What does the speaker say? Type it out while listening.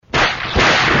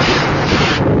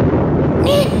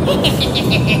Come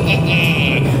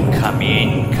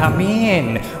in, come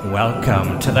in.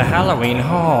 Welcome to the Halloween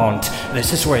Haunt.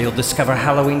 This is where you'll discover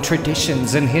Halloween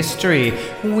traditions and history,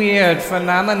 weird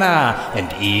phenomena,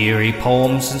 and eerie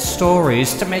poems and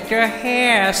stories to make your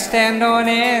hair stand on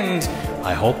end.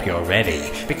 I hope you're ready,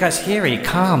 because here he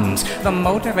comes, the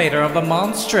motivator of the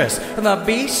monstrous, the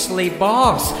beastly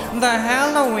boss, the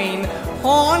Halloween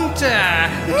Haunter.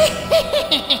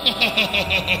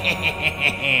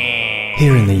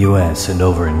 Here in the US and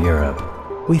over in Europe,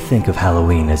 we think of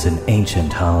Halloween as an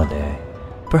ancient holiday,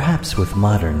 perhaps with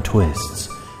modern twists,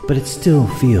 but it still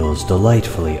feels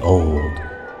delightfully old.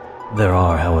 There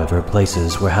are, however,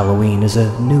 places where Halloween is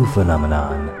a new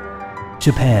phenomenon.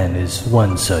 Japan is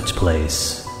one such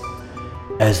place.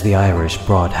 As the Irish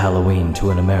brought Halloween to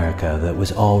an America that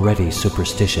was already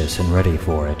superstitious and ready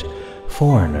for it,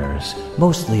 foreigners,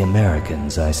 mostly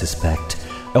Americans I suspect,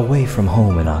 away from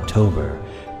home in October,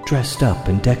 dressed up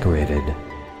and decorated,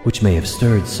 which may have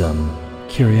stirred some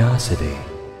curiosity.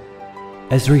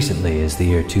 As recently as the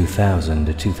year 2000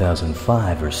 to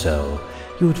 2005 or so,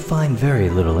 you would find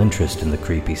very little interest in the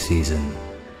creepy season.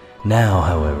 Now,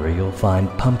 however, you'll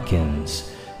find pumpkins,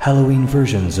 Halloween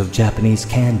versions of Japanese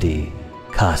candy,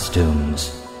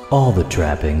 costumes, all the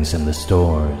trappings in the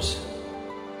stores.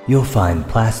 You'll find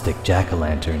plastic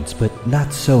jack-o'-lanterns, but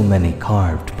not so many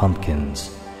carved pumpkins.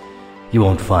 You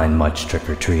won't find much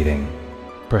trick-or-treating.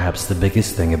 Perhaps the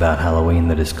biggest thing about Halloween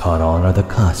that has caught on are the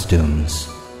costumes.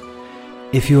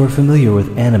 If you are familiar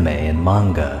with anime and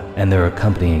manga and their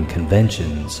accompanying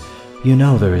conventions, you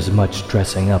know there is much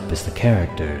dressing up as the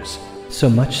characters, so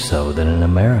much so that in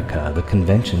America the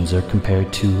conventions are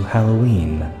compared to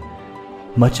Halloween.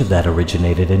 Much of that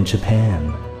originated in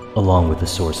Japan, along with the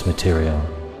source material,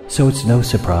 so it's no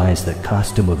surprise that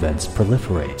costume events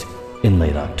proliferate in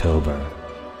late October.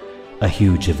 A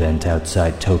huge event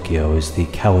outside Tokyo is the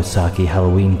Kawasaki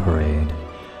Halloween Parade,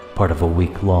 part of a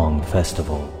week-long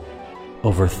festival.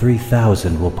 Over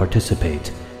 3,000 will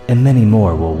participate, and many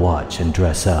more will watch and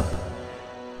dress up.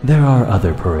 There are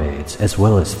other parades, as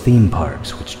well as theme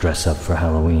parks which dress up for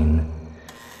Halloween.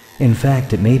 In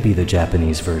fact, it may be the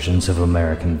Japanese versions of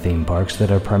American theme parks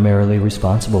that are primarily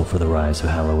responsible for the rise of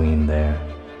Halloween there.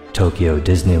 Tokyo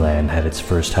Disneyland had its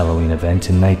first Halloween event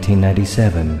in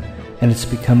 1997, and it's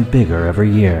become bigger every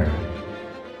year.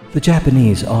 The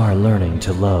Japanese are learning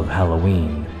to love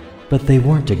Halloween, but they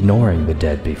weren't ignoring the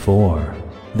dead before.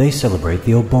 They celebrate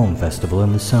the Obon Festival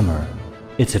in the summer.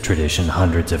 It's a tradition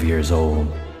hundreds of years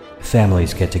old.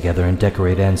 Families get together and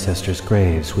decorate ancestors'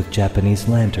 graves with Japanese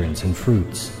lanterns and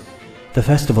fruits. The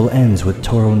festival ends with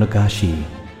Toro Nagashi,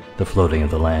 the floating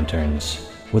of the lanterns,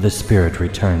 where the spirit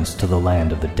returns to the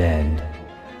land of the dead.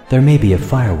 There may be a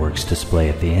fireworks display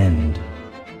at the end.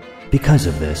 Because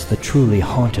of this, the truly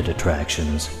haunted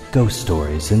attractions, ghost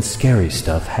stories, and scary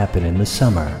stuff happen in the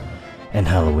summer, and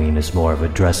Halloween is more of a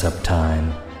dress-up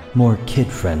time, more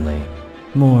kid-friendly,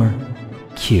 more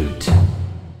cute.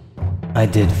 I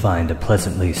did find a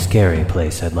pleasantly scary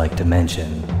place I'd like to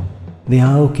mention. The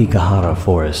Aokigahara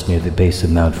forest near the base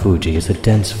of Mount Fuji is a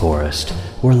dense forest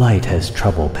where light has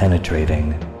trouble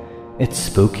penetrating. It's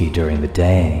spooky during the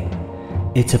day.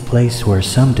 It's a place where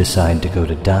some decide to go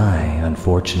to die,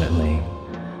 unfortunately.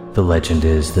 The legend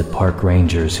is that park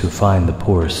rangers who find the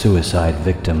poor suicide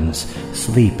victims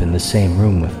sleep in the same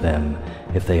room with them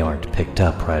if they aren't picked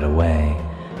up right away,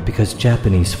 because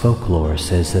Japanese folklore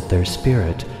says that their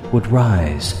spirit would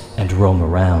rise and roam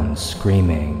around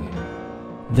screaming.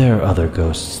 There are other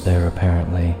ghosts there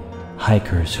apparently,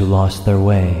 hikers who lost their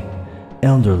way,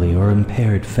 elderly or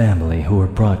impaired family who were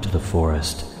brought to the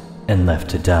forest and left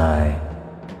to die.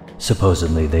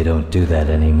 Supposedly they don't do that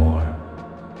anymore.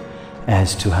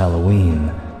 As to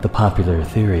Halloween, the popular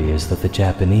theory is that the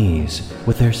Japanese,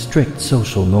 with their strict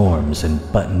social norms and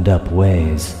buttoned-up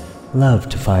ways, love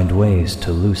to find ways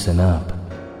to loosen up.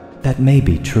 That may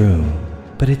be true,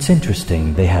 but it's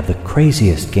interesting they have the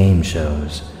craziest game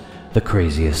shows, the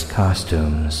craziest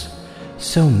costumes,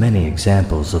 so many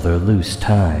examples of their loose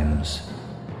times.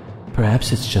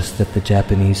 Perhaps it's just that the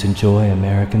Japanese enjoy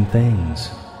American things,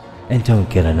 and don't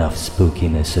get enough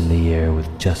spookiness in the year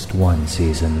with just one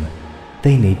season.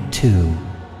 They need two.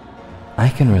 I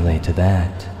can relate to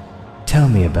that. Tell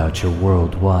me about your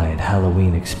worldwide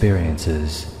Halloween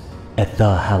experiences at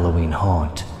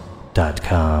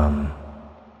thehalloweenhaunt.com.